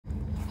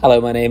Hello,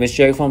 my name is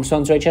Joe from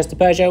Swansway Chester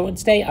Peugeot, and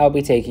today I'll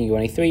be taking you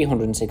on a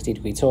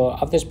 360-degree tour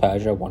of this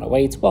Peugeot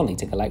 108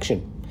 1-litre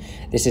collection.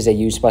 This is a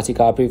used spotty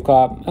car approved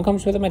car and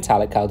comes with a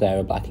Metallic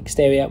Caldera Black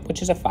exterior,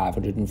 which is a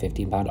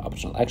 £515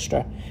 optional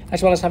extra,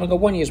 as well as having a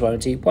 1 year's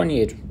warranty, 1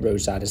 year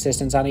roadside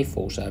assistance and a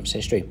full service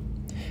history.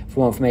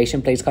 For more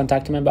information, please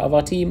contact a member of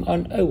our team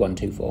on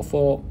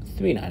 01244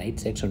 398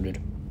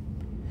 600.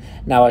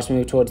 Now, as we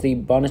move towards the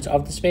bonnet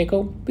of this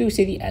vehicle, we will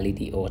see the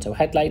LED auto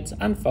headlights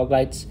and fog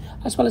lights,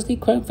 as well as the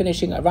chrome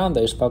finishing around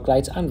those fog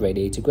lights and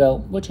radiator grille,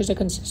 which is a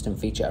consistent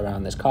feature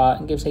around this car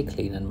and gives a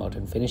clean and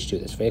modern finish to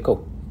this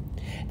vehicle.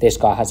 This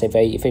car has a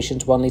very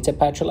efficient 1-litre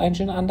petrol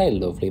engine and a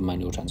lovely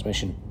manual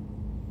transmission.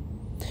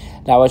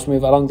 Now, as we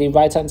move along the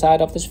right hand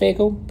side of this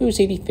vehicle, we will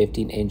see the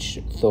 15-inch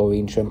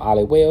Thorine trim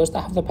alloy wheels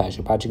that have the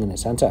Peugeot badging in the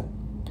centre.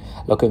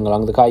 Looking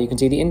along the car, you can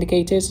see the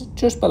indicators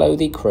just below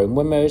the chrome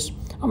windows,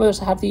 and we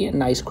also have the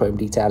nice chrome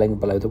detailing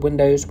below the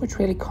windows, which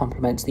really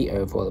complements the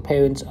overall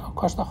appearance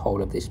across the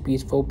whole of this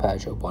beautiful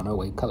Peugeot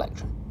 108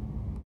 collection.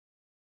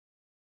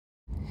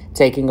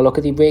 Taking a look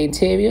at the rear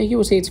interior, you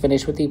will see it's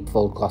finished with the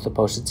full cloth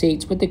upholstered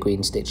seats with the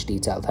green stitch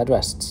detailed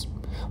headrests.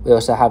 We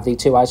also have the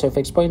 2 ISO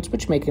fixed points,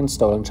 which make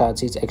installing child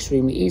seats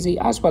extremely easy,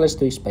 as well as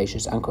 3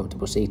 spacious and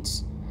comfortable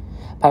seats.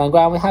 Panel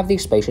ground, we have the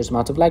spacious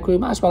amount of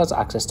legroom, as well as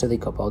access to the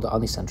cup holder on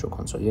the central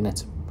console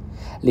unit.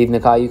 Leaving the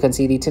car, you can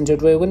see the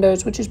tinted rear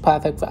windows, which is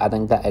perfect for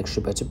adding that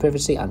extra bit of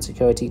privacy and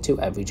security to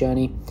every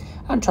journey.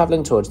 And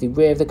travelling towards the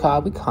rear of the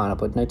car, we can't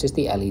but notice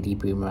the LED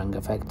boomerang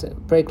effect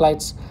brake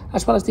lights,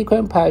 as well as the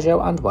chrome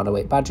Peugeot and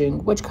 108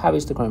 badging, which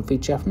carries the chrome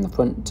feature from the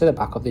front to the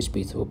back of this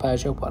beautiful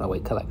Peugeot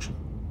 108 collection.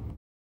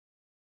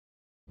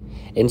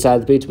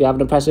 Inside the boot, we have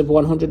an impressive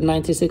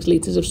 196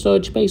 litres of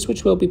storage space,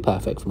 which will be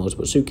perfect for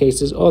multiple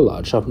suitcases or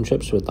large shopping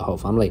trips with the whole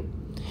family.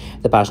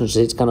 The passenger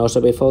seats can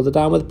also be folded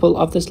down with a pull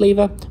of this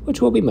lever,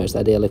 which will be most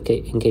ideal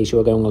in case you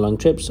are going on long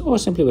trips or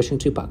simply wishing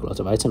to pack a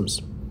lot of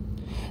items.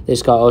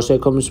 This car also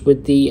comes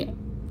with the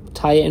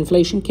tyre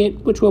inflation kit,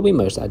 which will be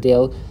most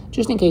ideal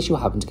just in case you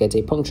happen to get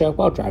a puncture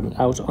while driving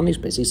out on these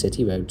busy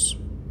city roads.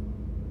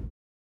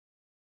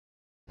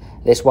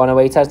 This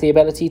 108 has the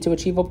ability to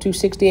achieve up to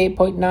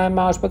 68.9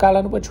 miles per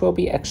gallon, which will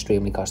be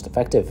extremely cost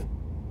effective.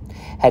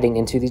 Heading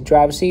into the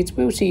driver's seat,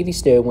 we will see the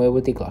steering wheel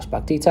with the gloss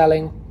black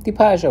detailing, the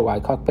Peugeot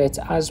wide cockpit,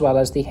 as well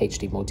as the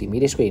HD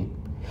multimedia screen.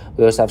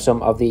 We also have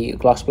some of the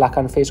gloss black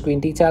and fizz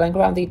green detailing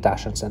around the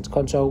dash and center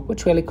console,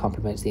 which really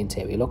complements the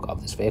interior look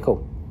of this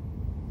vehicle.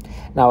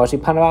 Now, as we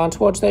pan around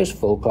towards those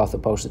full cloth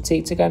upholstered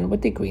seats again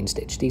with the green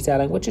stitch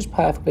detailing, which is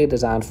perfectly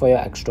designed for your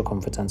extra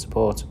comfort and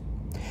support.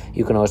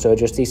 You can also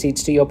adjust these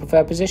seats to your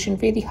preferred position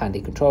via the handy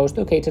controls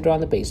located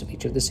around the base of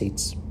each of the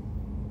seats.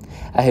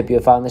 I hope you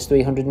have found this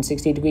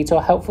 360-degree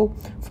tour helpful.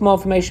 For more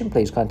information,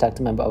 please contact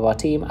a member of our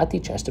team at the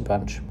Chester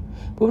branch.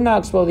 We will now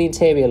explore the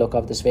interior look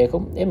of this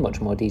vehicle in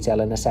much more detail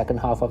in the second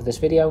half of this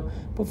video,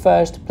 but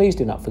first, please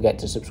do not forget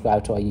to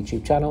subscribe to our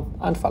YouTube channel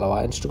and follow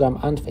our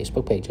Instagram and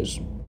Facebook pages.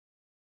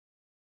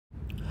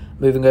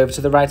 Moving over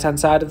to the right hand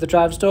side of the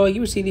driver's door,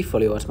 you will see the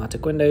fully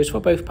automatic windows for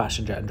both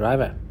passenger and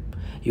driver.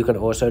 You can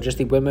also adjust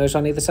the windows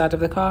on either side of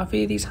the car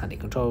via these handy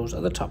controls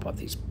at the top of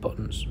these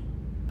buttons.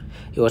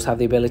 You also have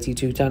the ability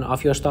to turn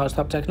off your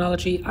start-stop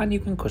technology, and you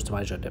can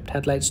customise your dipped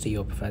headlights to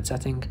your preferred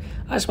setting,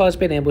 as well as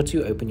being able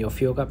to open your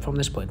fuel gap from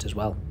this point as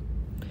well.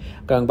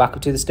 Going back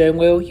up to the steering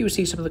wheel, you will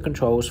see some of the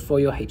controls for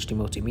your HD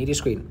multimedia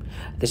screen.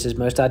 This is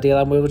most ideal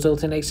and will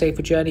result in a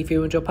safer journey for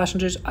you and your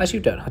passengers, as you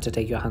don't have to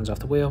take your hands off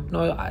the wheel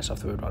nor your eyes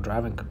off the road while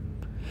driving.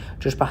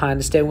 Just behind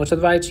the steering wheel to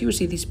the right, you will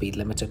see the speed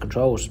limiter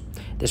controls.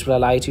 This will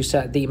allow you to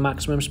set the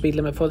maximum speed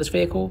limit for this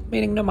vehicle,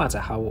 meaning no matter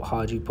how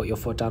hard you put your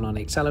foot down on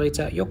the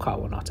accelerator, your car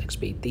will not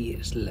exceed the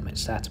limit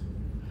set.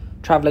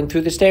 Travelling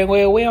through the steering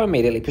wheel, we are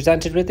immediately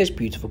presented with this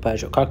beautiful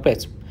Peugeot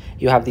cockpit.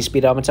 You have the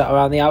speedometer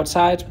around the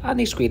outside, and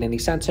the screen in the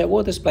centre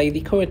will display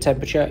the current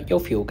temperature, your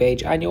fuel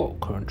gauge and your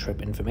current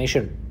trip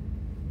information.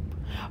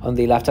 On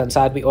the left hand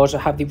side, we also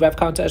have the rev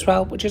counter as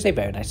well, which is a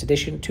very nice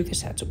addition to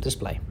this heads-up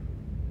display.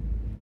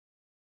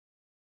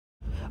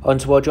 On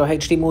toward your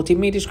HD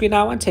multimedia screen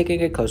now, and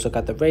taking a close look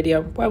at the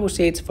radio, where we'll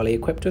see it's fully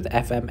equipped with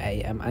FM,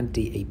 AM and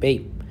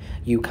DAB.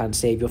 You can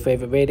save your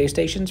favourite radio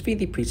stations via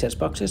the presets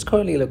boxes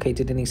currently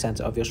located in the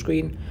centre of your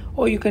screen,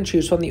 or you can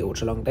choose from the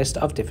ultra long list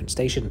of different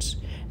stations.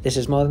 This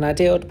is more than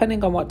ideal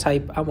depending on what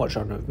type and what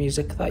genre of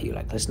music that you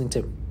like listening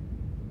to.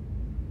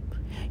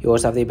 You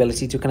also have the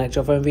ability to connect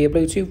your phone via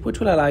Bluetooth, which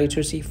will allow you to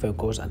receive phone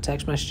calls and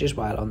text messages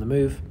while on the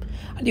move.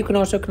 And you can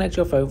also connect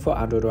your phone for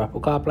Android or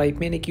Apple CarPlay,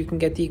 meaning you can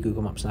get the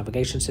Google Maps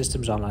navigation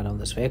systems online on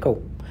this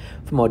vehicle.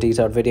 For more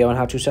detailed video on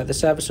how to set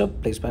this service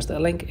up, please press the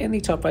link in the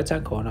top right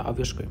hand corner of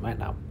your screen right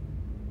now.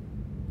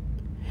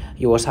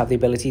 You also have the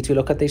ability to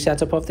look at the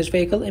setup of this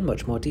vehicle in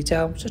much more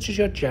detail, such as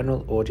your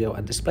general audio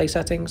and display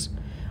settings,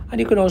 and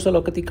you can also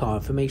look at the car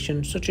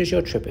information, such as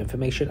your trip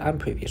information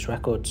and previous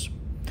records.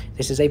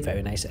 This is a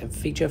very nice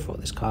feature for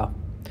this car.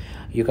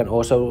 You can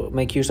also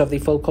make use of the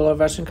full colour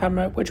version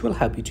camera, which will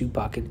help you to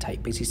park in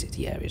tight busy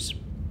city areas.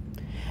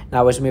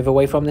 Now, as we move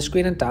away from the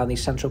screen and down the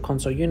central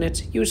console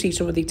unit, you will see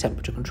some of the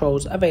temperature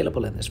controls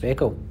available in this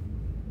vehicle.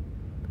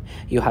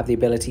 You have the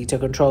ability to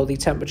control the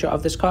temperature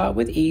of this car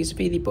with ease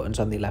via the buttons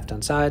on the left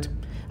hand side,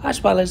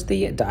 as well as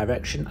the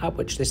direction at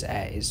which this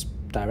air is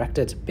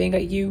directed, being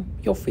at you,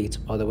 your feet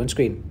or the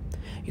windscreen.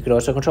 You can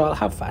also control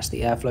how fast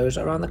the air flows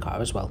around the car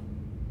as well.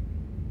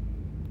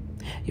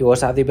 You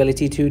also have the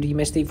ability to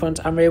demist the front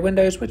and rear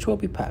windows, which will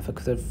be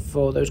perfect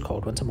for those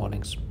cold winter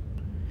mornings.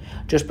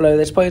 Just below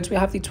this point, we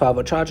have the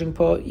 12-volt charging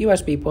port,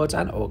 USB port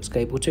and aux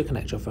cable to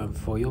connect your phone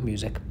for your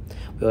music.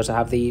 We also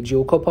have the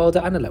dual cup holder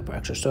and a little bit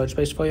extra storage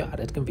space for your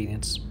added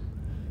convenience.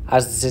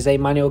 As this is a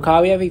manual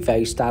car, we have a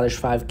very stylish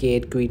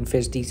 5-geared green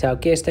fizz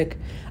detailed gear stick,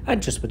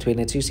 and just between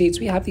the two seats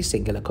we have the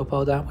singular cup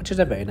holder, which is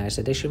a very nice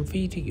addition for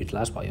you to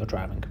utilise while you're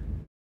driving.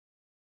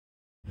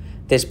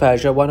 This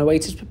Peugeot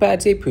 108 is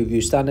prepared to Approved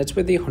Used standards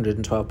with the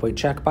 112-point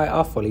check by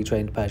our fully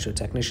trained Peugeot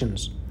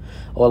technicians.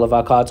 All of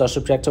our cars are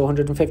subject to a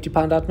 £150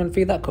 admin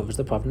fee that covers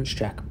the provenance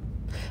check.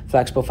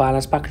 Flexible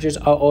finance packages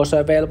are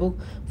also available.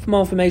 For more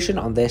information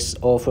on this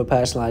or for a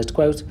personalised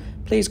quote,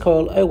 please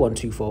call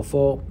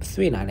 01244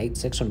 398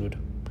 600.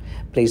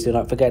 Please do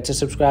not forget to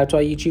subscribe to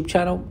our YouTube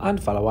channel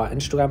and follow our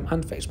Instagram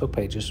and Facebook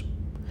pages.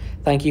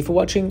 Thank you for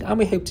watching, and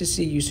we hope to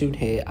see you soon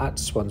here at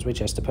Swansway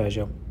Chester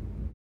Peugeot.